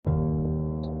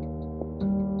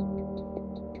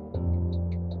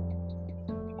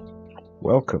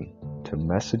Welcome to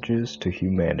Messages to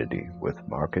Humanity with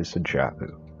Marcus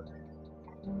Ajapu.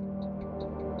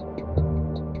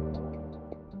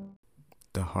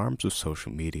 The harms of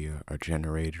social media are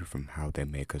generated from how they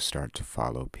make us start to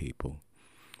follow people.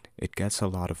 It gets a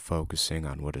lot of focusing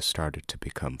on what has started to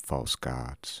become false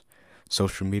gods.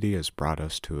 Social media has brought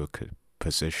us to a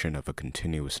position of a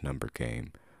continuous number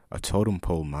game, a totem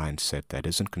pole mindset that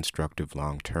isn't constructive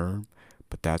long term,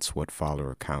 but that's what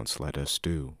follower accounts let us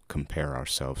do, compare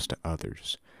ourselves to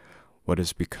others. What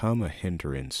has become a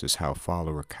hindrance is how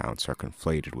follower counts are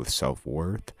conflated with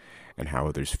self-worth and how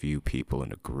others view people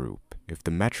in a group. If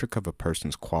the metric of a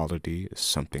person's quality is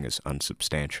something as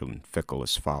unsubstantial and fickle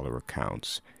as follower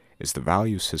counts, is the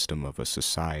value system of a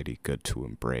society good to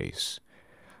embrace?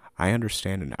 I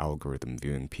understand an algorithm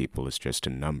viewing people as just a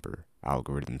number.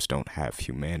 Algorithms don't have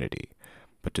humanity.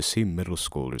 But to see middle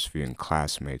schoolers viewing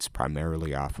classmates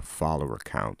primarily off of follower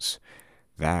counts,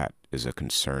 that is a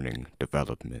concerning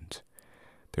development.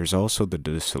 There's also the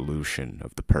dissolution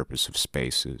of the purpose of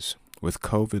spaces. With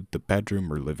COVID, the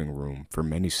bedroom or living room for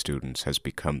many students has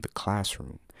become the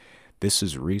classroom. This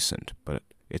is recent, but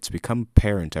it's become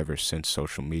apparent ever since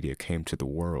social media came to the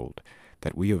world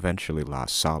that we eventually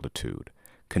lost solitude.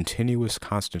 Continuous,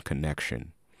 constant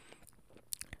connection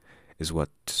is what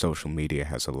social media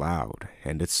has allowed,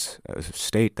 and it's a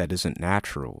state that isn't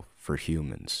natural for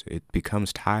humans. It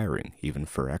becomes tiring, even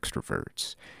for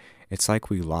extroverts. It's like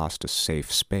we lost a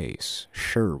safe space.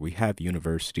 Sure, we have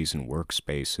universities and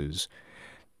workspaces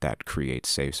that create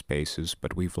safe spaces,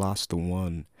 but we've lost the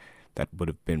one that would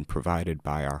have been provided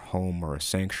by our home or a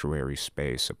sanctuary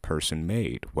space a person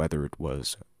made, whether it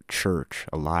was a church,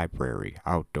 a library,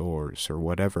 outdoors, or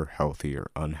whatever healthy or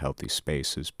unhealthy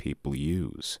spaces people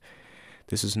use.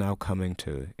 This is now coming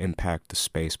to impact the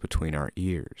space between our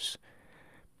ears.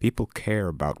 People care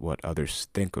about what others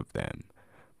think of them.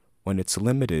 When it's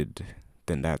limited,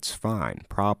 then that's fine.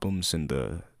 Problems in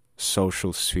the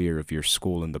social sphere of your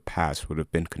school in the past would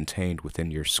have been contained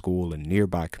within your school and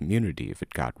nearby community if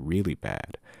it got really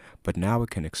bad. But now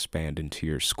it can expand into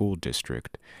your school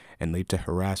district and lead to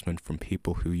harassment from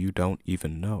people who you don't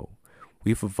even know.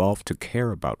 We've evolved to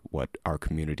care about what our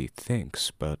community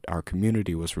thinks, but our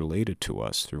community was related to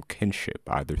us through kinship,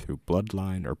 either through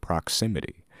bloodline or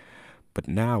proximity. But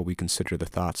now we consider the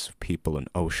thoughts of people an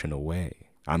ocean away.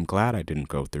 I'm glad I didn't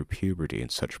go through puberty in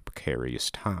such a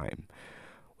precarious time.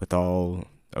 With all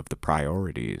of the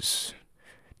priorities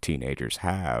teenagers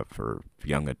have or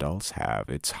young adults have,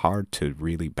 it's hard to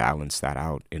really balance that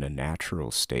out in a natural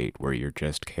state where you're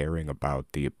just caring about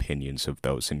the opinions of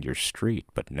those in your street.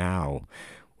 But now,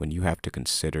 when you have to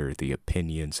consider the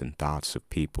opinions and thoughts of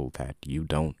people that you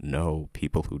don't know,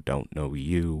 people who don't know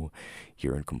you,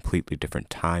 you're in completely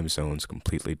different time zones,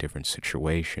 completely different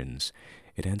situations,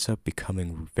 it ends up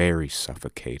becoming very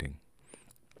suffocating.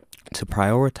 To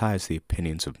prioritize the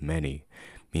opinions of many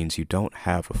means you don't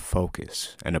have a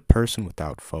focus, and a person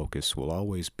without focus will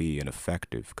always be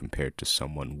ineffective compared to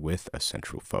someone with a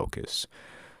central focus.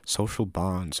 Social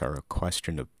bonds are a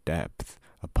question of depth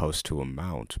opposed to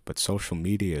amount, but social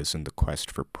media is in the quest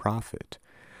for profit.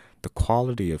 The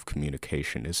quality of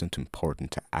communication isn't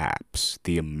important to apps,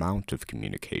 the amount of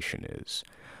communication is.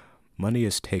 Money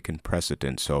has taken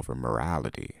precedence over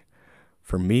morality.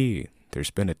 For me, there's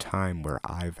been a time where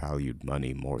I valued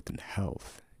money more than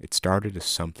health. It started as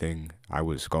something I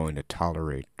was going to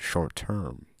tolerate short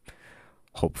term,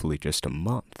 hopefully just a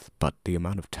month, but the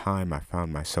amount of time I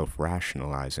found myself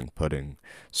rationalizing putting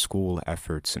school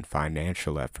efforts and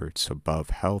financial efforts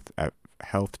above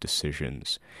health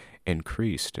decisions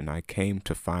increased, and I came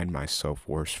to find myself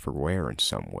worse for wear in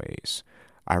some ways.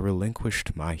 I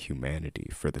relinquished my humanity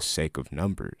for the sake of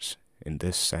numbers. In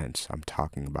this sense, I'm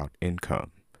talking about income.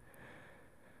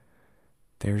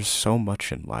 There's so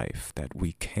much in life that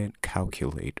we can't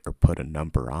calculate or put a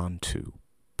number onto,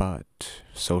 but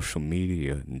social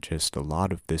media and just a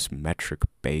lot of this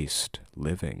metric-based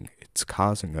living, it's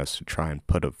causing us to try and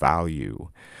put a value,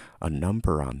 a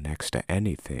number on next to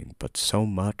anything, but so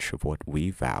much of what we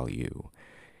value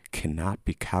cannot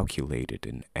be calculated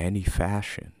in any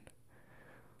fashion.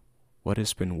 What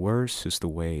has been worse is the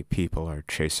way people are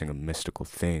chasing a mystical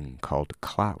thing called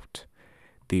clout.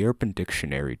 The Urban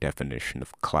Dictionary definition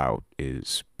of clout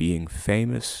is being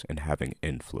famous and having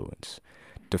influence.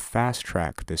 To fast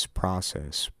track this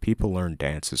process, people learn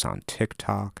dances on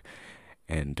TikTok,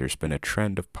 and there's been a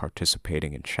trend of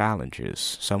participating in challenges,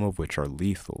 some of which are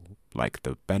lethal, like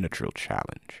the Benadryl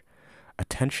challenge.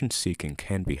 Attention-seeking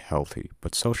can be healthy,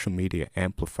 but social media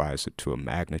amplifies it to a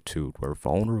magnitude where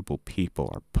vulnerable people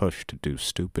are pushed to do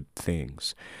stupid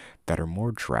things that are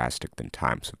more drastic than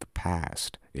times of the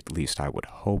past. At least I would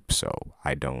hope so.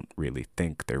 I don't really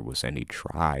think there was any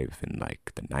drive in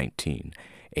like the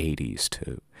 1980s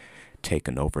to take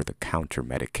an over-the-counter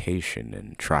medication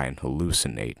and try and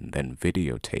hallucinate and then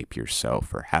videotape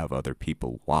yourself or have other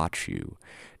people watch you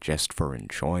just for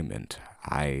enjoyment.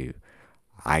 I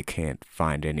can't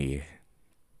find any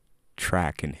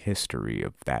track in history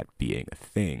of that being a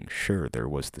thing. Sure, there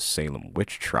was the Salem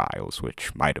witch trials,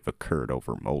 which might have occurred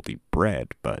over moldy bread,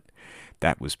 but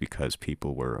that was because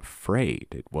people were afraid.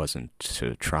 It wasn't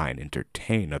to try and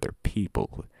entertain other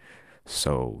people.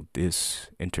 So this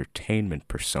entertainment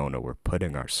persona we're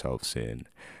putting ourselves in,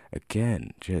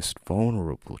 again, just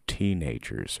vulnerable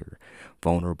teenagers or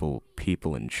vulnerable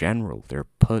people in general, they're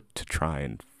put to try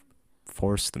and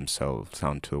force themselves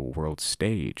onto a world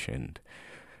stage, and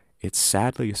it's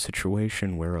sadly a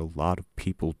situation where a lot of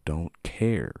people don't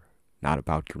care, not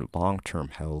about your long-term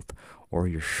health or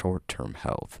your short-term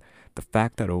health. The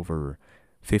fact that over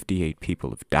 58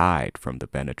 people have died from the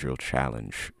Benadryl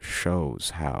challenge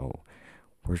shows how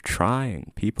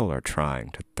people are trying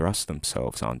to thrust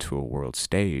themselves onto a world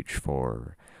stage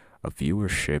for a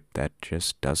viewership that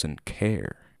just doesn't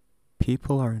care.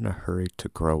 People are in a hurry to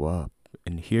grow up,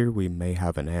 and here we may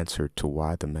have an answer to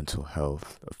why the mental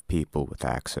health of people with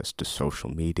access to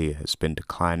social media has been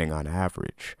declining on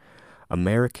average.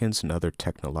 Americans and other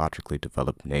technologically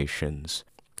developed nations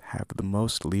have the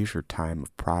most leisure time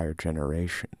of prior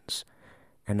generations,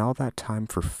 and all that time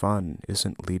for fun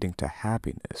isn't leading to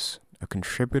happiness. A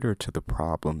contributor to the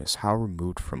problem is how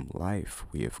removed from life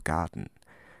we have gotten.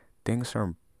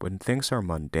 When things are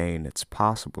mundane, it's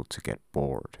possible to get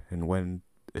bored, and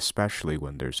especially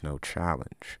when there's no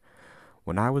challenge.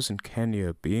 When I was in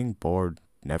Kenya, being bored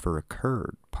never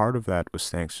occurred. Part of that was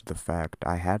thanks to the fact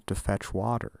I had to fetch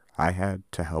water. I had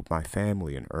to help my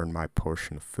family and earn my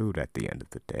portion of food at the end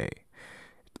of the day.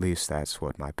 At least that's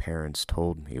what my parents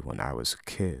told me when I was a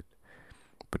kid.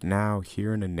 But now,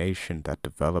 here in a nation that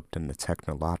developed in the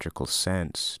technological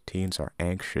sense, teens are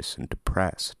anxious and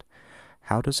depressed.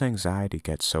 How does anxiety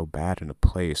get so bad in a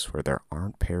place where there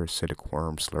aren't parasitic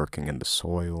worms lurking in the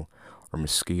soil or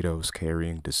mosquitoes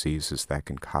carrying diseases that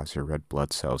can cause your red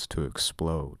blood cells to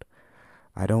explode?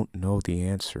 I don't know the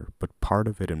answer, but part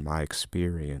of it in my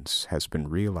experience has been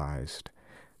realized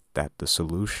that the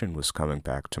solution was coming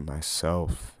back to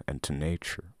myself and to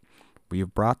nature. We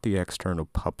have brought the external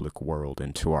public world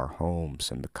into our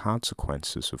homes, and the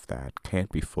consequences of that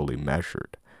can't be fully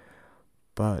measured.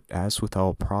 But as with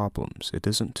all problems, it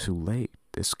isn't too late.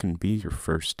 This can be your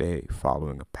first day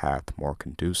following a path more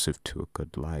conducive to a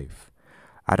good life.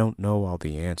 I don't know all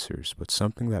the answers, but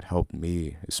something that helped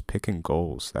me is picking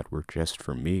goals that were just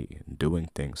for me and doing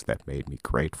things that made me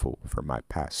grateful for my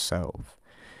past self.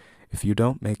 If you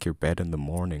don't make your bed in the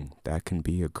morning, that can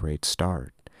be a great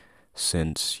start,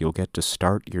 since you'll get to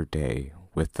start your day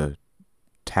with the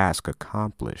task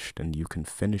accomplished, and you can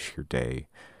finish your day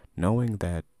knowing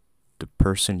that the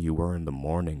person you were in the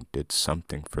morning did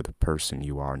something for the person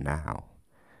you are now.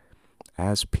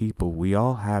 As people, we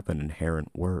all have an inherent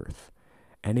worth.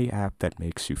 Any app that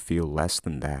makes you feel less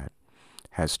than that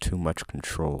has too much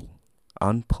control.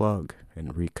 Unplug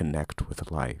and reconnect with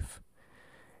life.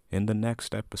 In the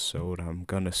next episode, I'm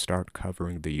gonna start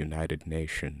covering the United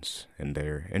Nations and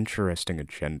their interesting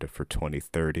agenda for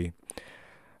 2030.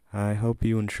 I hope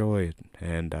you enjoy it,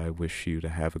 and I wish you to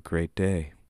have a great day.